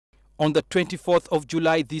On the 24th of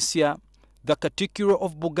July this year, the Katikkiro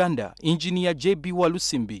of Buganda, Engineer J.B.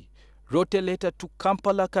 Walusimbi, wrote a letter to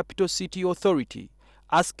Kampala Capital City Authority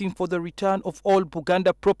asking for the return of all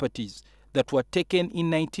Buganda properties that were taken in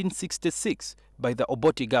 1966 by the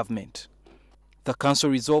Obote government. The council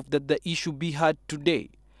resolved that the issue be heard today.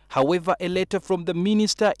 However, a letter from the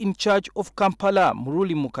minister in charge of Kampala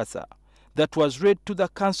Muruli Mukasa that was read to the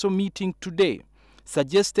council meeting today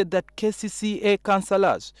suggested that KCCA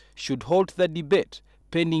councillors should halt the debate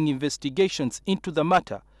pending investigations into the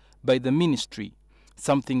matter by the ministry,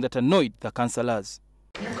 something that annoyed the councillors.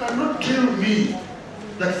 You cannot tell me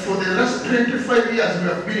that for the last 25 years we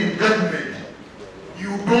have been in government, you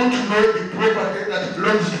don't know the property that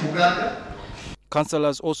belongs to Uganda.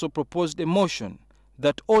 Councillors also proposed a motion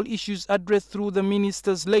that all issues addressed through the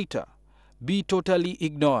minister's letter be totally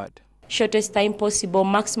ignored. Shortest time possible,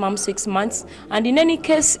 maximum 6 months, and in any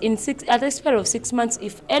case, at the expiry of 6 months,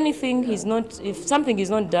 if something is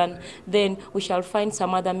not done, then we shall find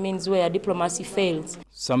some other means where diplomacy fails.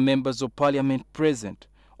 Some members of parliament present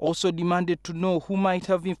also demanded to know who might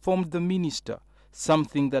have informed the minister,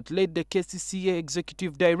 something that led the KCCA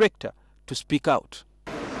executive director to speak out.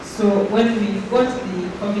 So when we got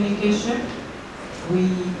the communication, we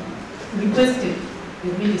requested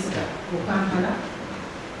the minister for Kampala,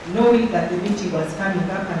 knowing that the meeting was coming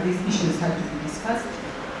up and these issues had to be discussed,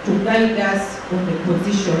 to guide us on the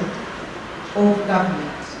position of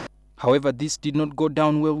government. However, this did not go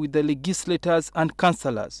down well with the legislators and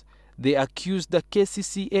councillors. They accused the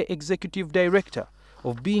KCCA executive director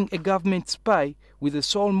of being a government spy with the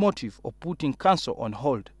sole motive of putting council on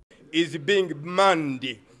hold. Is being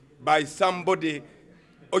manned by somebody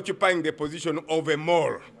occupying the position of a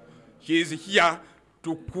mole. He is here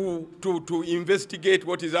to investigate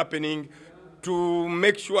what is happening, to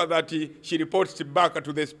make sure that she reports back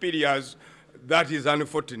to the superiors. That is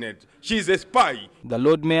unfortunate. She is a spy. The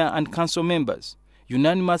Lord Mayor and council members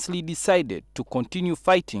unanimously decided to continue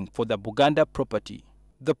fighting for the Buganda property.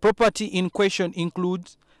 The property in question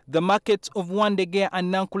includes the markets of Wandege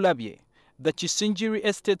and Nankulabye, the Chisinjiri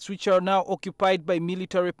estates which are now occupied by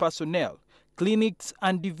military personnel, clinics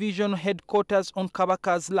and division headquarters on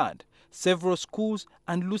Kabaka's land, several schools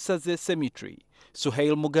and Lusaze Cemetery.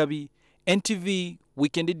 Suhail Mugabi, NTV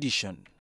Weekend Edition.